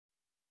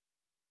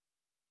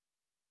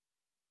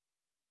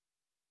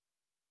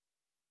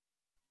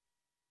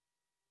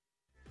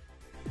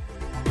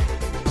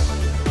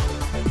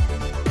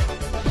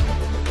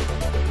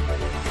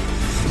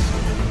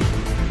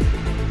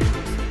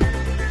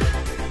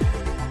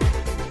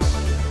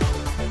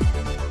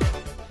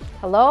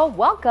Hello,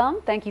 welcome.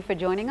 Thank you for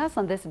joining us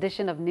on this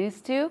edition of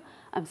News 2.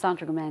 I'm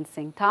Sandra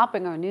Singh.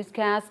 Topping our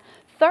newscast,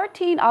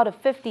 13 out of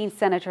 15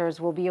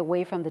 senators will be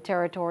away from the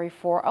territory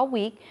for a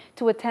week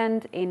to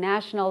attend a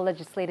national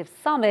legislative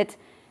summit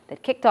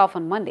that kicked off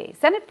on Monday.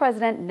 Senate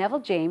President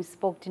Neville James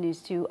spoke to News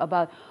 2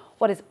 about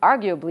what is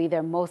arguably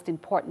their most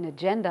important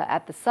agenda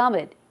at the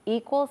summit: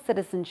 equal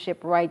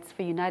citizenship rights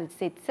for United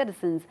States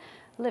citizens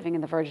living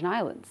in the Virgin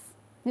Islands.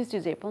 News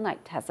 2's April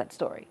Knight has that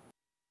story.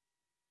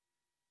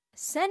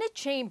 Senate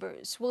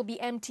chambers will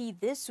be empty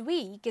this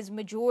week as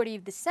majority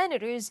of the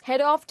senators head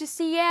off to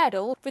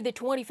Seattle for the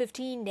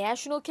 2015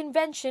 National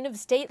Convention of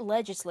State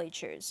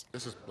Legislatures.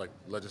 This is like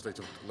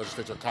legislature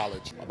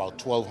college,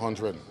 about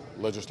 1,200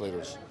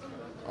 legislators,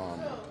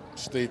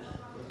 state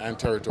and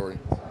territory,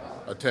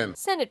 attend.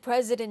 Senate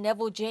President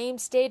Neville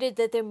James stated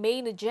that their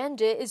main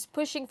agenda is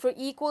pushing for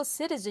equal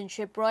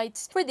citizenship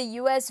rights for the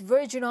U.S.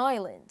 Virgin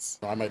Islands.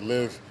 I might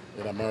live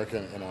in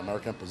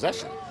American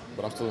possession,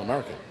 but I'm still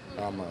American.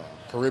 I'm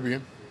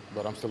Caribbean,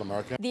 but I'm still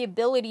American. The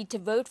ability to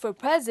vote for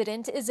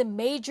president is a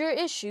major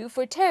issue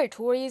for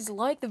territories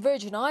like the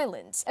Virgin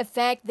Islands, a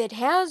fact that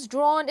has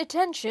drawn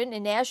attention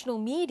in national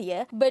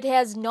media but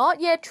has not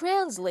yet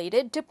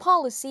translated to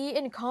policy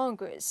in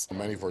Congress.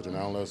 Many Virgin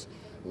Islanders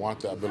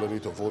want the ability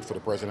to vote for the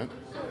president,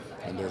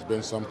 and there's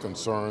been some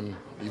concern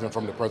even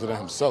from the president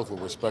himself with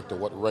respect to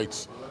what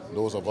rights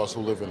those of us who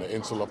live in the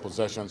insular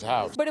possessions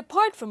have. But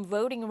apart from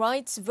voting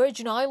rights,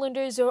 Virgin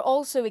Islanders are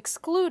also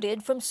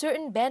excluded from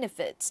certain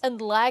benefits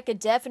and lack a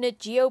definite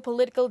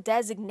geopolitical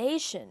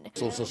designation.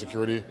 Social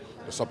Security,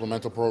 the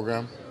supplemental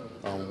program,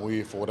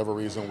 we, for whatever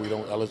reason, we're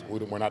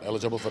not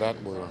eligible for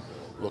that. We're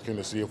looking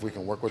to see if we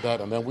can work with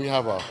that. And then we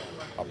have a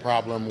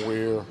problem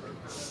where,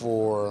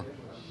 for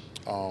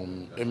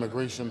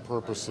immigration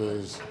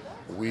purposes,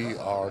 we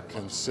are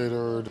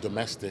considered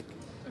domestic,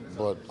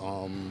 but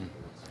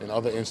in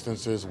other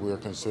instances, we're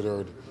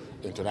considered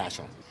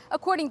international.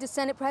 According to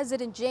Senate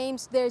President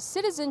James, their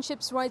citizenship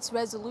rights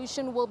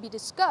resolution will be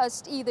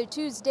discussed either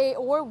Tuesday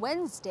or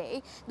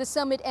Wednesday. The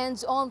summit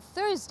ends on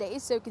Thursday,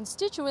 so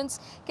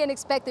constituents can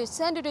expect their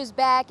senators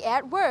back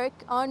at work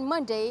on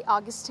Monday,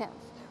 August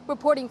 10th.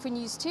 Reporting for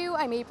News 2,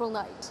 I'm April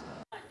Knight.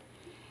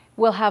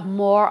 We'll have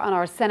more on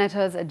our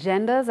senators'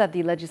 agendas at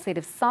the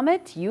Legislative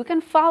Summit. You can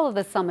follow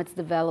the summit's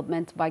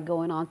development by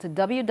going on to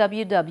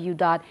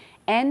www.ncsl.org.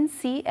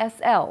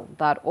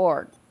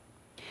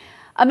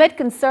 Amid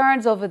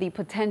concerns over the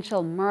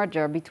potential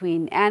merger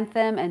between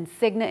Anthem and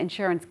Cigna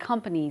insurance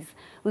companies,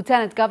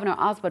 Lieutenant Governor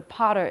Osbert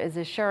Potter is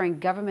assuring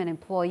government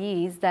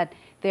employees that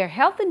their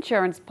health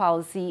insurance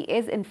policy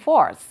is in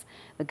force.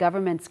 The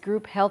government's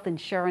group health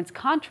insurance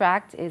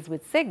contract is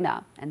with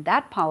Cigna, and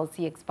that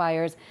policy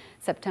expires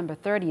September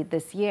 30th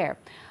this year.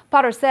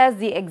 Potter says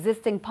the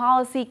existing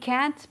policy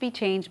can't be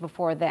changed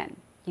before then.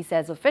 He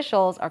says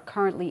officials are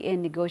currently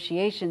in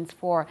negotiations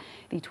for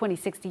the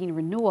 2016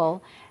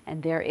 renewal,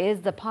 and there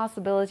is the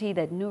possibility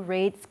that new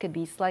rates could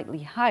be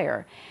slightly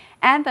higher.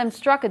 Anthem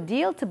struck a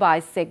deal to buy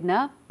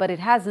Cigna, but it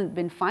hasn't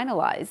been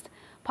finalized.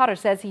 Potter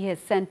says he has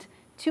sent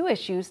 2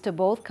 issues to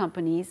both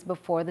companies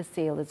before the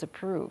sale is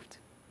approved.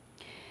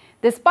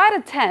 Despite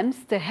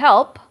attempts to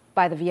help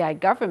by the VI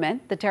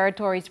government, the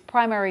territory's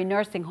primary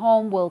nursing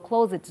home will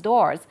close its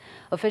doors.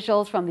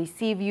 Officials from the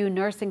Seaview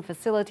nursing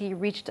facility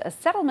reached a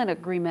settlement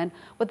agreement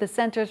with the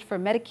Centers for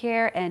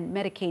Medicare and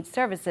Medicaid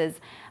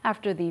Services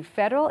after the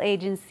federal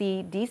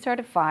agency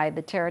decertified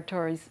the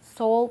territory's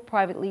sole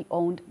privately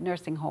owned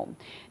nursing home.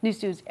 News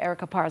 2's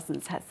Erica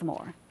Parsons has some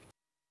more.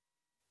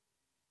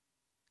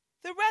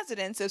 The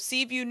residents of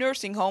Seaview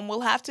Nursing Home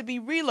will have to be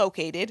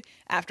relocated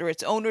after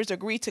its owners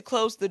agreed to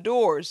close the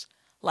doors.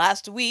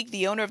 Last week,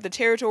 the owner of the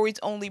territory's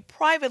only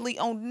privately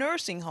owned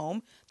nursing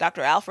home,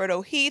 Dr. Alfred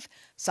O'Heath,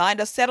 signed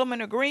a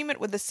settlement agreement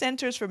with the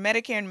Centers for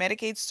Medicare and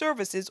Medicaid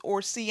Services,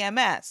 or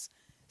CMS.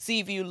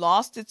 Seaview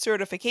lost its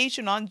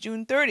certification on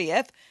June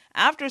 30th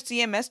after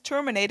CMS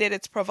terminated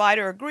its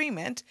provider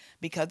agreement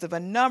because of a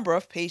number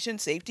of patient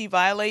safety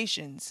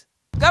violations.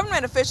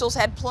 Government officials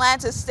had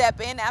planned to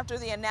step in after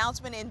the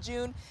announcement in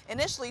June,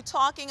 initially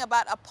talking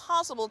about a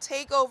possible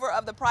takeover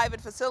of the private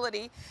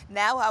facility.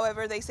 Now,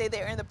 however, they say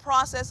they're in the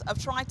process of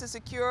trying to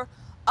secure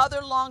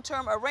other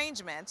long-term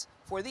arrangements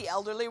for the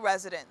elderly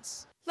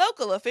residents.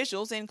 Local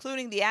officials,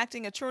 including the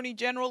acting attorney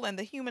general and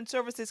the Human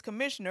Services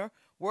Commissioner,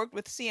 worked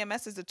with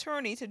CMS's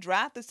attorney to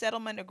draft the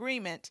settlement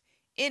agreement.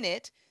 In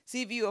it,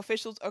 Seaview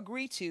officials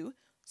agreed to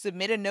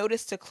submit a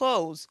notice to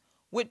close,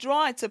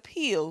 withdraw its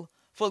appeal,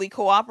 fully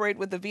cooperate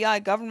with the VI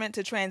government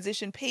to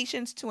transition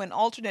patients to an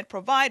alternate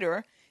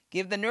provider,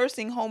 give the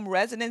nursing home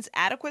residents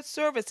adequate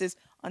services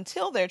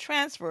until they're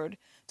transferred,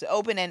 to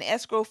open an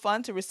escrow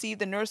fund to receive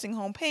the nursing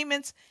home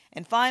payments,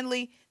 and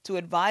finally, to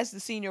advise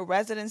the senior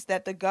residents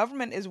that the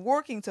government is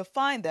working to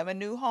find them a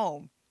new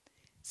home.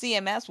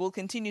 CMS will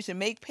continue to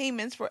make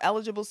payments for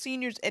eligible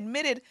seniors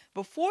admitted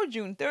before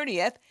June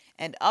 30th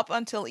and up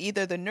until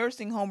either the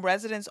nursing home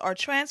residents are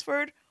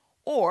transferred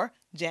or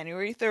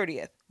January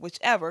 30th,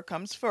 whichever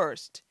comes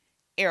first.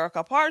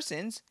 Erica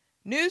Parsons,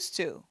 News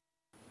 2.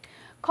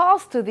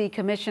 Calls to the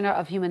Commissioner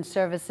of Human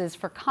Services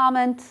for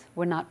comment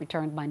were not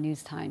returned by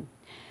news time.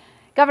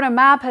 Governor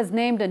Mapp has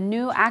named a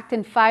new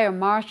acting fire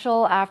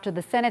marshal after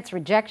the Senate's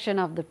rejection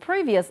of the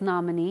previous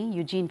nominee,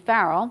 Eugene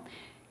Farrell.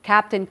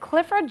 Captain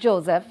Clifford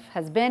Joseph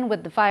has been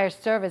with the fire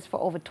service for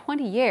over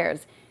 20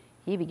 years.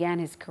 He began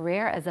his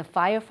career as a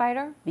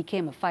firefighter,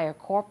 became a fire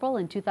corporal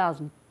in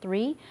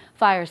 2003,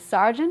 fire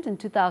sergeant in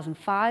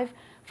 2005,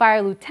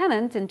 fire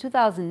lieutenant in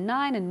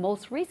 2009, and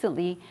most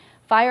recently,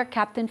 Fire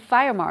Captain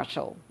Fire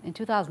Marshal in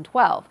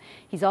 2012.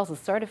 He's also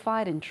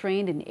certified and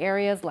trained in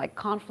areas like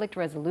conflict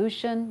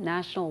resolution,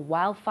 National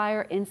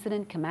Wildfire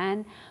Incident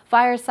Command,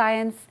 fire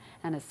science,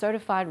 and a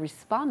certified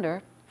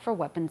responder for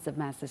weapons of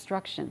mass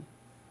destruction.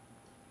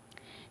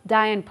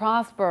 Diane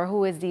Prosper,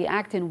 who is the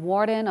acting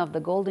warden of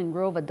the Golden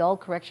Grove Adult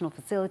Correctional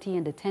Facility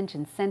and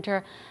Detention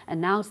Center,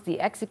 announced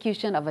the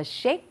execution of a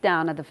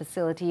shakedown at the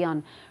facility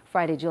on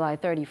Friday, July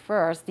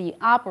 31st. The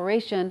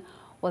operation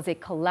was a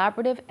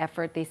collaborative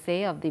effort, they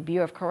say, of the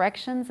Bureau of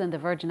Corrections and the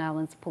Virgin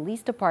Islands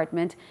Police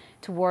Department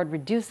toward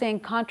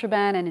reducing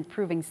contraband and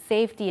improving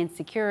safety and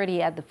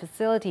security at the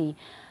facility.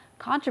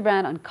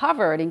 Contraband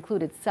uncovered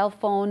included cell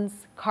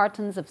phones,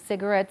 cartons of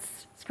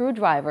cigarettes,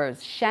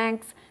 screwdrivers,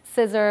 shanks,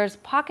 scissors,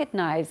 pocket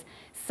knives,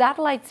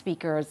 satellite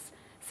speakers,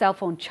 cell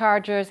phone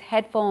chargers,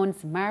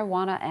 headphones,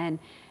 marijuana and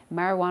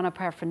marijuana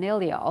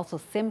paraphernalia,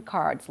 also SIM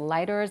cards,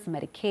 lighters,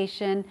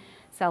 medication,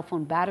 cell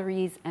phone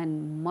batteries,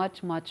 and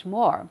much, much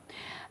more.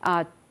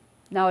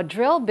 Now, a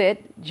drill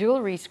bit,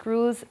 jewelry,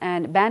 screws,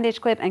 and bandage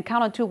clip, and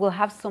count on two, we'll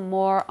have some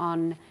more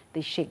on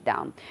the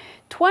shakedown.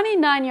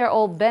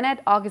 29-year-old Bennett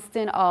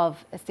Augustine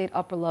of Estate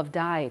Upper Love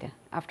died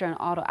after an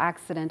auto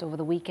accident over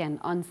the weekend.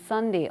 On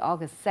Sunday,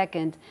 August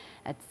 2nd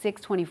at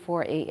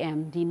 6:24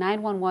 a.m., the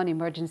 911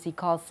 emergency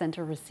call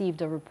center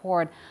received a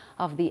report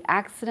of the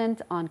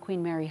accident on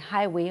Queen Mary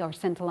Highway or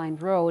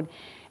Centerline Road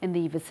in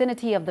the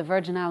vicinity of the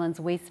Virgin Islands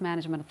Waste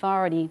Management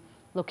Authority,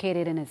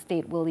 located in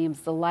Estate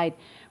Williams Delight.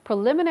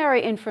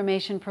 Preliminary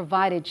information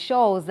provided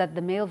shows that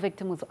the male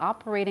victim was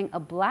operating a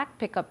black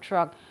pickup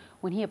truck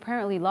when he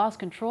apparently lost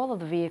control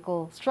of the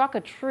vehicle, struck a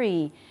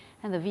tree,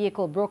 and the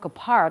vehicle broke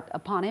apart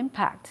upon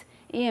impact.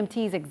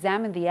 EMTs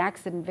examined the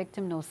accident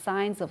victim. No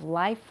signs of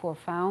life were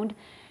found.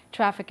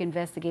 Traffic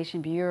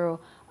Investigation Bureau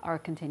are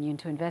continuing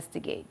to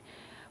investigate.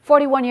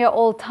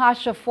 41-year-old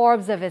Tasha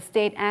Forbes of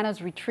Estate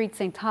Anna's Retreat,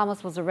 St.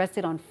 Thomas, was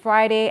arrested on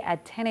Friday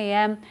at 10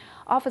 a.m.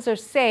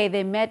 Officers say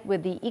they met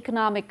with the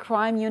Economic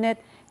Crime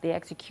Unit. They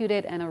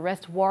executed an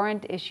arrest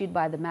warrant issued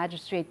by the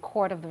Magistrate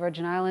Court of the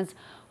Virgin Islands.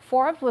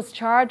 Forbes was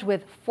charged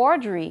with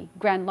forgery,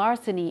 grand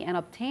larceny, and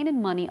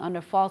obtaining money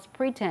under false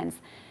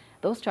pretense.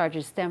 Those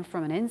charges stem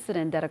from an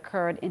incident that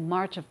occurred in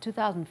March of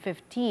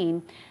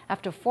 2015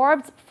 after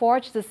Forbes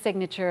forged the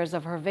signatures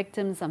of her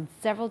victims on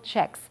several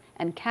checks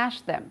and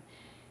cashed them.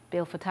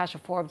 Bail for Tasha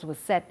Forbes was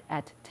set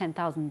at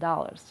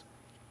 $10,000.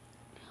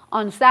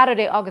 On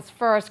Saturday, August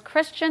 1st,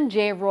 Christian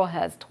J.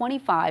 Rojas,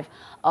 25,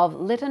 of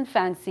Lytton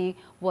Fancy,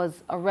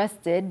 was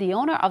arrested. The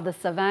owner of the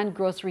Savannah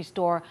grocery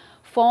store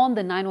phoned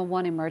the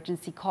 911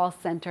 emergency call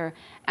center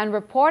and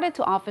reported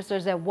to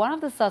officers that one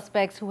of the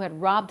suspects who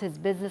had robbed his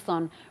business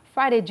on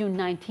Friday, June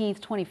 19,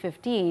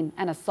 2015,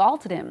 and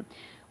assaulted him,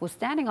 was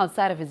standing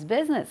outside of his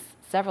business.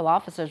 Several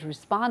officers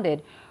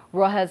responded.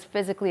 Rojas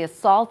physically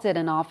assaulted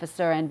an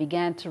officer and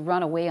began to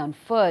run away on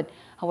foot.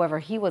 However,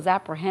 he was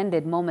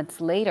apprehended moments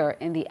later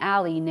in the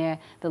alley near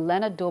the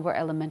Leonard Dober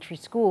Elementary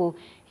School.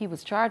 He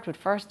was charged with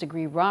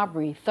first-degree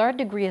robbery,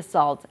 third-degree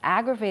assault,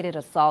 aggravated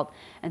assault,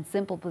 and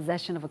simple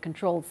possession of a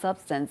controlled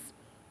substance.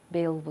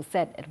 Bail was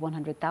set at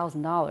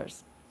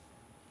 $100,000.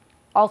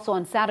 Also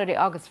on Saturday,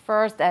 August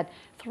 1st at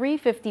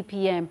 3:50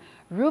 p.m.,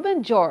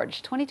 Reuben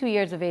George, 22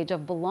 years of age,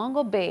 of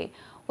Belongo Bay,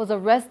 was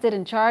arrested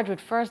and charged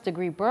with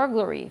first-degree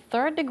burglary,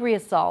 third-degree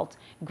assault,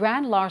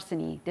 grand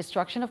larceny,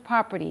 destruction of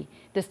property,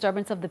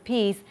 disturbance of the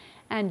peace,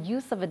 and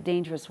use of a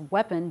dangerous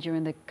weapon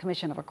during the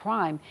commission of a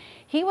crime.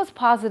 He was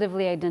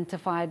positively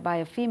identified by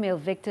a female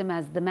victim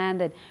as the man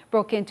that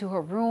broke into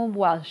her room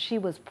while she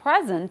was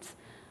present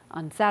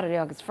on Saturday,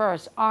 August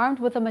 1st, armed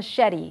with a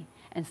machete,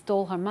 and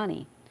stole her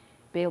money.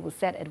 Bail was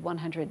set at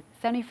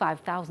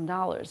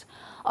 $175,000.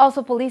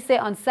 Also, police say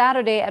on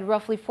Saturday at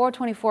roughly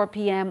 4:24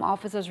 p.m.,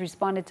 officers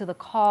responded to the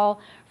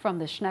call from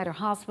the Schneider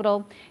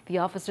Hospital. The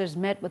officers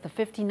met with a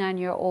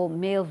 59-year-old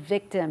male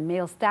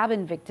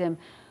stabbing victim,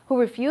 who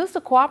refused to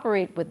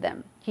cooperate with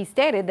them. He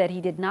stated that he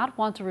did not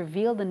want to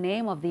reveal the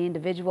name of the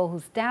individual who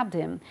stabbed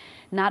him,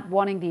 not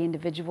wanting the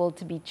individual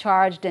to be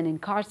charged and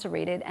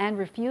incarcerated, and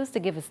refused to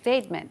give a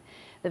statement.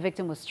 The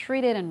victim was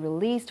treated and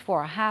released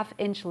for a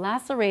half-inch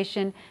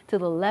laceration to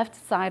the left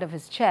side of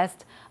his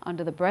chest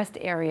under the breast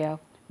area,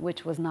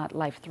 which was not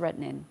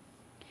life-threatening.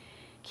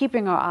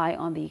 Keeping our eye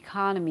on the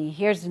economy,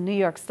 here's the New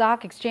York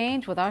Stock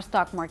Exchange with our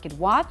stock market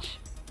watch.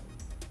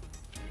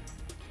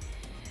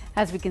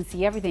 As we can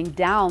see, everything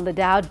down. The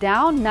Dow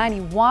down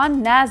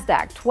 91,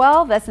 NASDAQ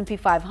 12, S&P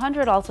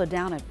 500 also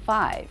down at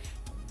 5.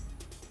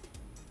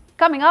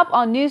 Coming up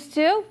on News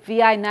 2,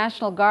 VI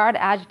National Guard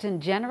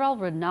Adjutant General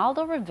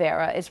Ronaldo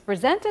Rivera is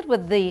presented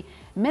with the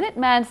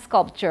Minuteman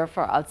sculpture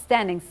for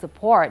outstanding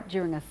support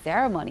during a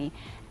ceremony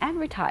and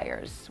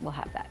retires. We'll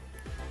have that.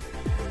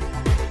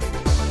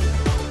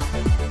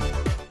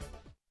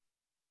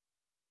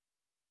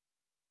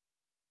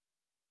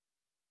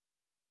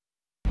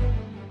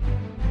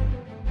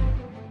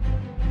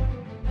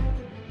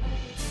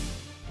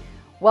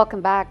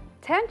 Welcome back.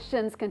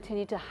 Tensions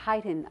continue to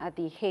heighten at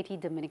the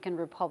Haiti-Dominican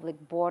Republic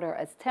border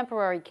as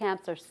temporary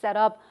camps are set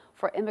up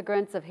for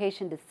immigrants of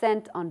Haitian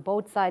descent on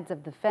both sides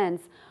of the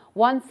fence.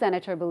 One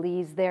senator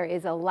believes there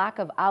is a lack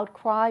of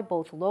outcry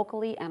both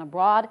locally and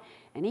abroad,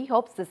 and he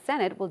hopes the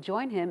Senate will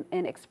join him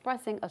in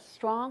expressing a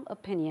strong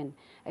opinion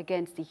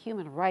against the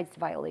human rights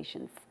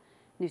violations.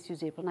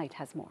 NEWS2's April Knight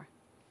has more.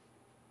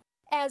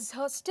 As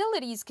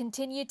hostilities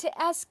continue to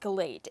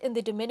escalate in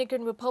the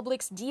Dominican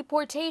Republic's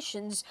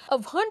deportations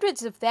of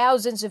hundreds of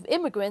thousands of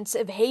immigrants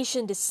of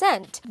Haitian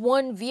descent,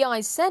 one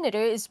VI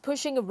senator is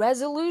pushing a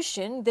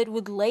resolution that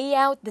would lay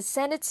out the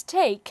Senate's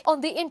take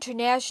on the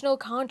international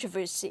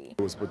controversy.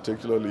 I was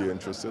particularly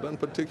interested and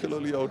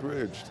particularly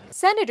outraged.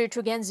 Senator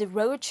Tregenza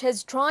Roach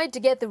has tried to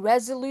get the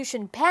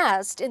resolution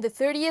passed in the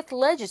 30th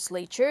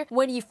legislature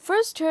when he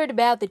first heard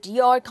about the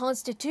DR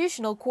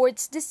Constitutional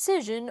Court's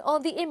decision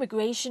on the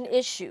immigration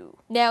issue.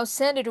 Now,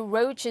 Senator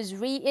Roach is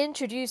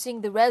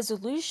reintroducing the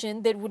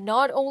resolution that would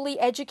not only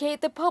educate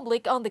the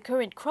public on the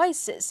current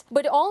crisis,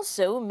 but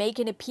also make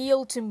an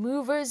appeal to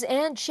movers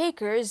and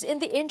shakers in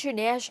the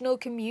international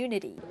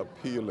community.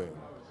 Appealing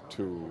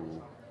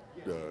to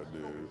the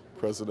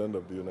President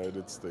of the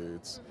United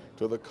States,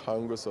 to the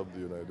Congress of the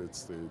United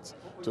States,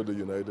 to the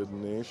United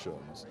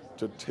Nations,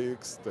 to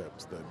take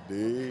steps that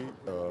they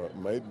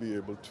might be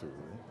able to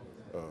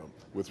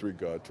with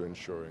regard to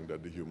ensuring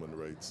that the human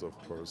rights of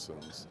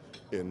persons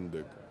in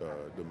the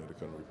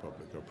Dominican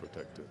Republic are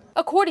protected.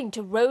 According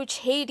to Roach,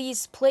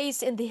 Haiti's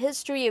place in the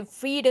history of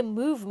freedom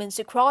movements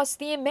across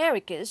the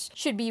Americas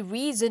should be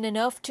reason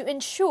enough to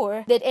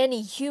ensure that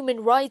any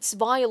human rights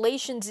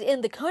violations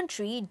in the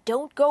country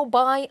don't go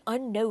by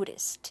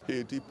unnoticed.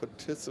 Haiti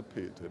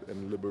participated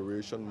in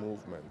liberation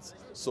movements,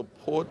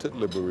 supported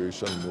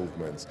liberation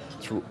movements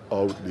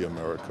throughout the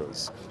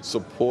Americas,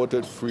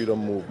 supported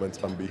freedom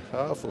movements on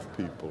behalf of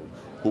people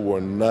who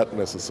were not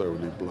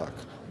necessarily black,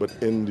 but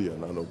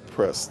Indian and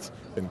oppressed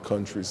in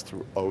countries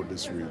throughout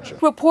this region.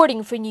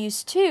 Reporting for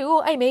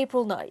NEWS2, I'm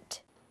April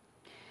Knight.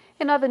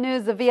 In other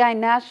news, the VI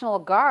National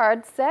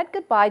Guard said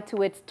goodbye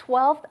to its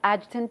 12th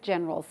Adjutant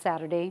General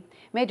Saturday.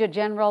 Major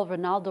General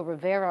Ronaldo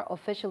Rivera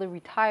officially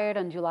retired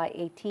on July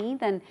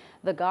 18th, and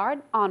the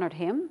Guard honored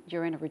him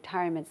during a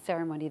retirement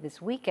ceremony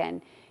this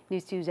weekend.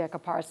 NEWS2's Erica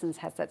Parsons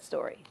has that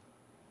story.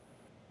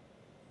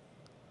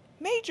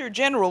 Major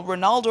General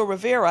Ronaldo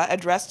Rivera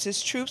addressed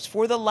his troops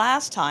for the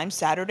last time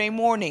Saturday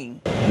morning.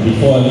 And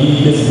before I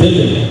leave this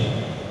building,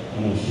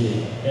 I'm going to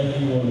shake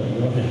every one of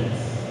your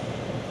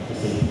hands to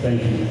say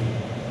thank you.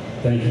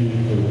 Thank you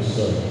for your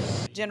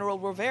service. General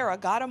Rivera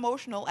got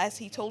emotional as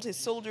he told his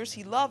soldiers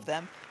he loved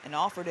them and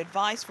offered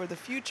advice for the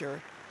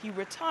future. He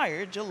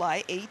retired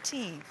July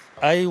 18th.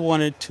 I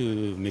wanted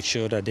to make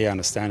sure that they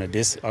understand that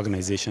this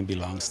organization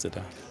belongs to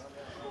them.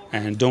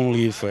 And don't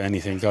leave for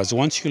anything, because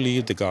once you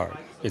leave the Guard,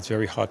 it's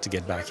very hard to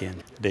get back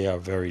in. They are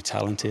very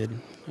talented,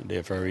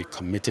 they're very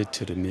committed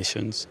to the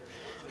missions,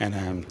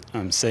 and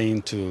I'm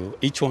saying to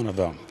each one of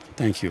them,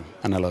 thank you,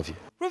 and I love you.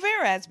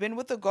 Rivera has been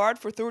with the Guard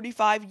for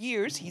 35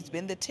 years. He's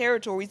been the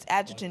territory's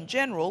Adjutant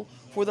General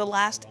for the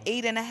last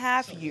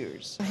 8.5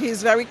 years.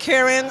 He's very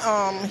caring.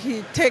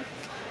 He takes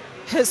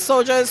his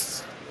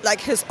soldiers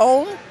like his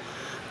own.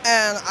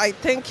 And I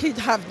think he'd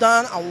have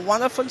done a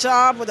wonderful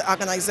job with the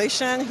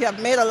organization. He have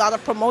made a lot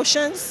of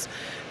promotions,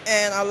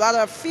 and a lot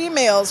of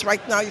females right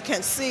now you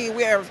can see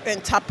we're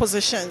in top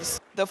positions.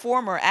 The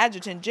former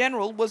Adjutant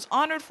General was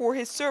honored for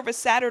his service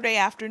Saturday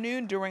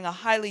afternoon during a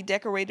highly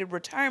decorated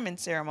retirement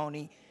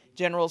ceremony.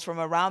 Generals from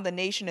around the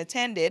nation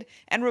attended,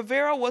 and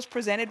Rivera was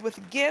presented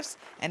with gifts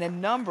and a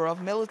number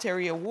of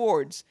military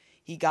awards.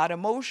 He got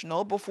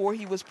emotional before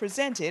he was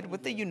presented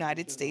with the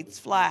United States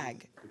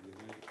flag.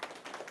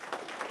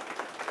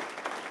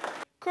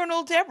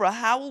 Colonel Deborah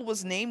Howell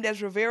was named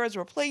as Rivera's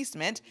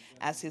replacement.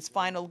 As his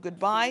final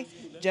goodbye,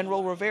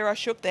 General Rivera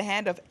shook the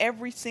hand of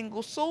every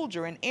single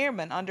soldier and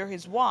airman under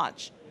his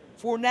watch.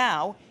 For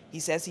now, he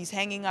says he's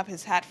hanging up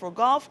his hat for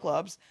golf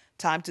clubs,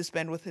 time to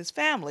spend with his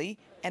family,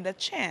 and a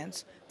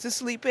chance to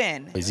sleep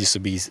in. It used to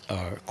be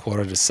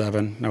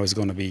 7:15, now it's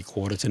going to be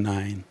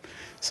 8:45,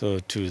 so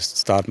to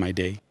start my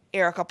day.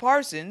 Erica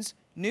Parsons,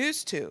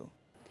 NEWS2.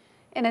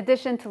 In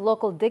addition to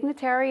local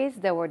dignitaries,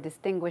 there were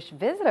distinguished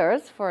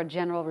visitors for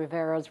General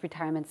Rivera's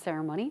retirement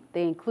ceremony.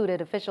 They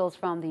included officials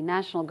from the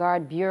National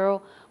Guard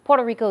Bureau,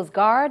 Puerto Rico's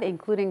Guard,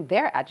 including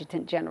their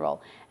Adjutant General,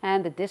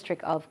 and the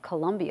District of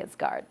Columbia's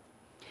Guard.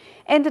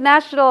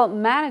 International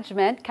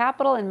management,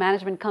 capital and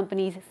management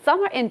companies'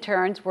 summer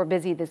interns were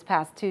busy this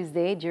past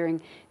Tuesday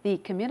during the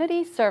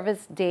Community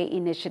Service Day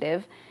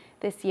initiative.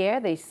 This year,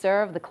 they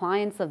serve the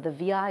clients of the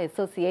VI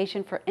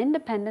Association for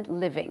Independent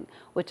Living,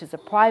 which is a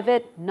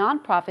private,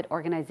 nonprofit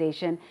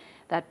organization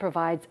that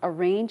provides a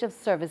range of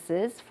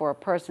services for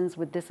persons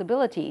with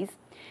disabilities.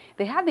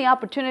 They have the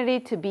opportunity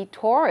to be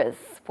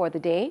tourists for the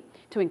day,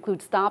 to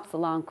include stops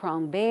along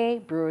Crown Bay,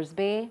 Brewers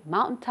Bay,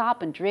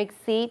 Mountaintop, and Drake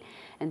Seat,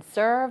 and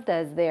served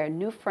as their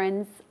new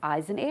friends'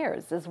 eyes and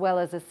ears, as well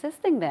as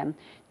assisting them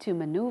to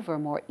maneuver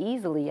more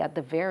easily at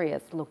the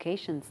various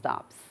location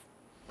stops.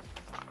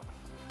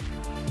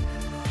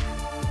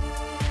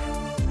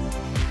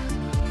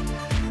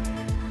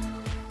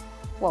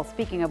 Well,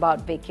 speaking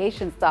about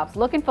vacation stops,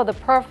 looking for the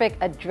perfect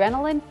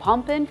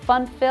adrenaline-pumping,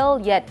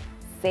 fun-filled, yet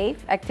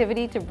safe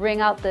activity to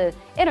bring out the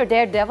inner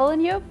daredevil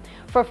in you?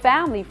 For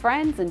family,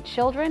 friends, and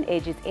children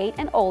ages 8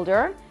 and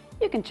older,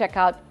 you can check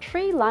out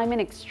Tree Lineman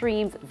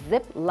Extreme's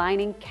Zip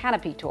Lining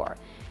Canopy Tour.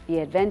 The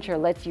adventure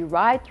lets you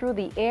ride through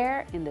the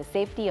air in the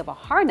safety of a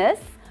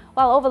harness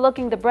while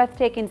overlooking the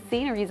breathtaking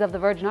sceneries of the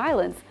Virgin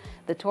Islands.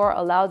 The tour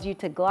allows you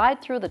to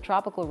glide through the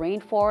tropical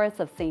rainforests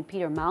of St.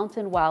 Peter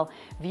Mountain while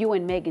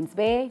viewing Magens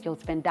Bay,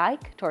 Jost Van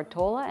Dyke,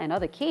 Tortola, and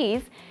other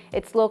keys.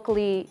 It's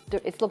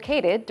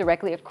located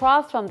directly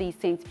across from the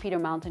St. Peter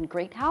Mountain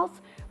Great House.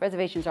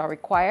 Reservations are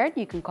required.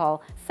 You can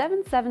call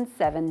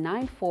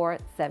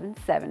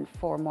 777-9477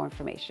 for more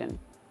information.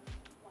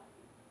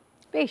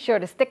 Be sure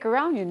to stick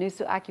around. Your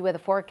News2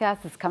 AccuWeather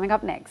forecast is coming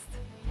up next.